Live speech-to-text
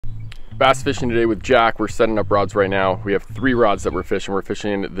Bass fishing today with Jack. We're setting up rods right now. We have 3 rods that we're fishing. We're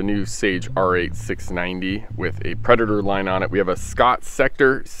fishing the new Sage R8 690 with a Predator line on it. We have a Scott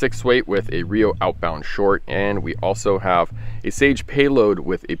Sector 6-weight with a Rio Outbound short, and we also have a Sage Payload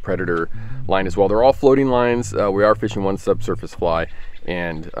with a Predator line as well. They're all floating lines. We are fishing 1 subsurface fly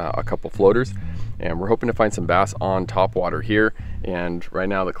and a couple floaters, and we're hoping to find some bass on top water here. And right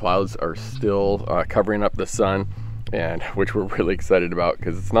now the clouds are still covering up the sun, and which we're really excited about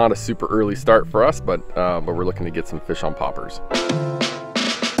because it's not a super early start for us, but we're looking to get some fish on poppers.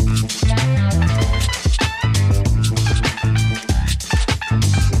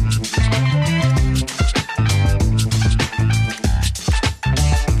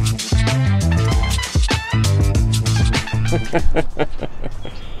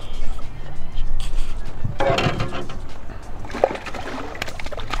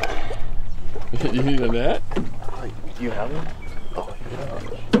 You need a net? Do you have one? Oh, yeah.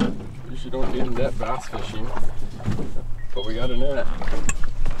 Usually don't need a net bass fishing, but we got a net.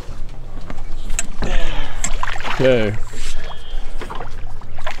 Okay.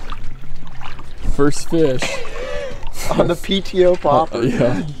 First fish. On the PTO popper.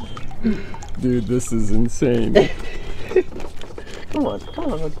 Yeah. Dude, this is insane. Come on,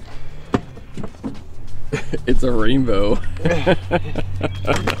 come on. It's a rainbow. Come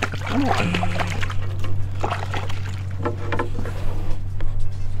on.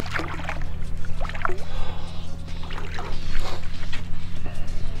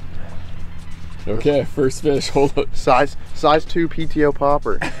 Okay, first fish. Hold up. Size 2 PTO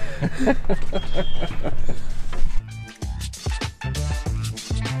popper.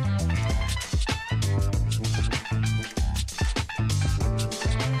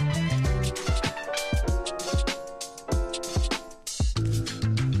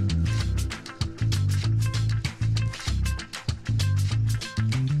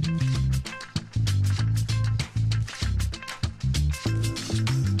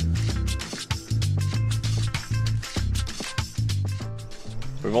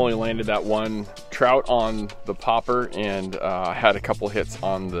 We've only landed that 1 trout on the popper, and I had a couple hits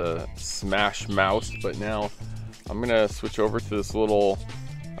on the smash mouse, but now I'm gonna switch over to this little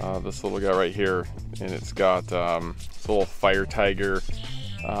guy right here, and it's got this little fire tiger.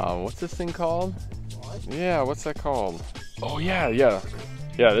 What's this thing called? What? Yeah, what's that called? Oh yeah.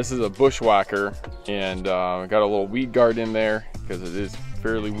 This is a bushwhacker, and got a little weed guard in there because it is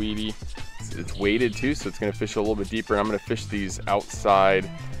fairly weedy. It's weighted too, so it's going to fish a little bit deeper. And I'm going to fish these outside.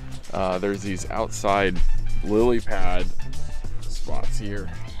 There's these outside lily pad spots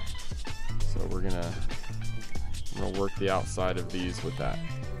here, so I'm gonna work the outside of these with that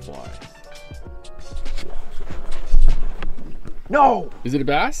fly. No! Is it a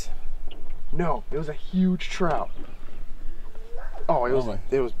bass? No, it was a huge trout. Oh, it was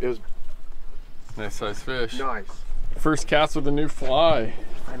nice size fish. Nice. First cast with a new fly.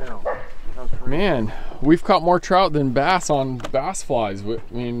 I know. That was crazy. Man, we've caught more trout than bass on bass flies. I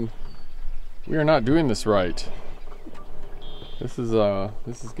mean, we are not doing this right. This is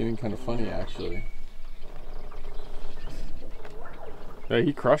getting kind of funny, actually. Yeah,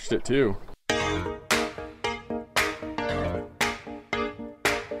 he crushed it too.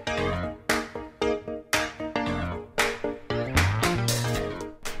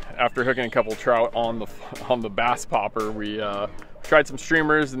 After hooking a couple trout on the bass popper, we tried some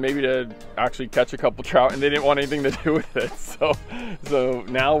streamers and maybe to actually catch a couple trout, and they didn't want anything to do with it. So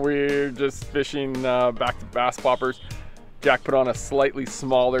now we're just fishing back to bass poppers. Jack put on a slightly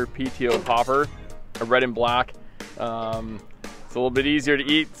smaller PTO popper, a red and black. It's a little bit easier to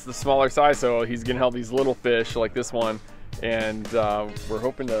eat. It's the smaller size, so he's gonna have these little fish like this one, and we're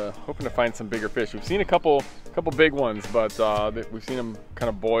hoping to find some bigger fish. We've seen a couple big ones, but we've seen them kind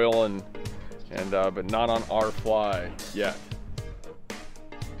of boil and but not on our fly yet.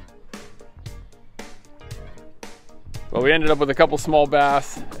 Well, we ended up with a couple small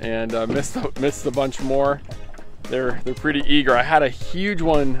bass and missed a bunch more. They're pretty eager. I had a huge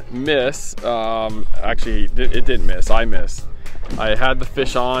one miss. Actually, it didn't miss. I missed. I had the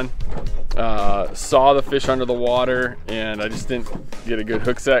fish on, saw the fish under the water, and I just didn't get a good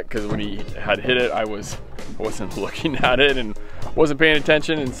hook set because when he had hit it, I wasn't looking at it and wasn't paying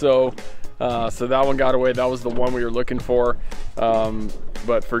attention, and so that one got away. That was the one we were looking for.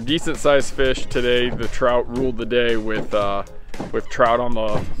 But for decent sized fish today, the trout ruled the day with trout on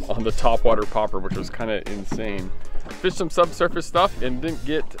the topwater popper, which was kind of insane. Fished some subsurface stuff and didn't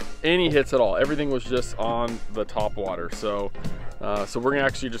get any hits at all. Everything was just on the top water. So we're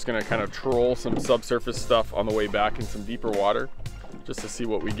actually just gonna kind of troll some subsurface stuff on the way back in some deeper water. just to see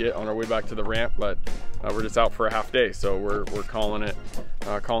what we get on our way back to the ramp. But we're just out for a half day, so we're calling it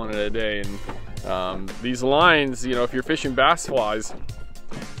a day. And these lines, you know, if you're fishing bass flies,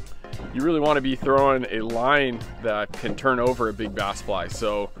 you really want to be throwing a line that can turn over a big bass fly.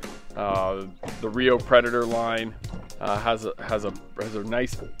 So the Rio Predator line has a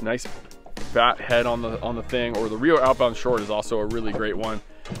nice fat head on the thing, or the Rio Outbound Short is also a really great one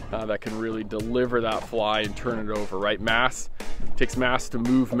that can really deliver that fly and turn it over, right? Mass, takes mass to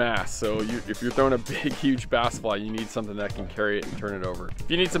move mass. So if you're throwing a big, huge bass fly, you need something that can carry it and turn it over. If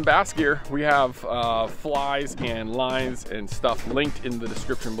you need some bass gear, we have flies and lines and stuff linked in the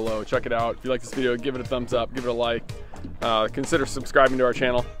description below. Check it out. If you like this video, give it a thumbs up, give it a like. Consider subscribing to our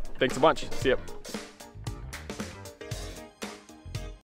channel. Thanks a bunch. See ya.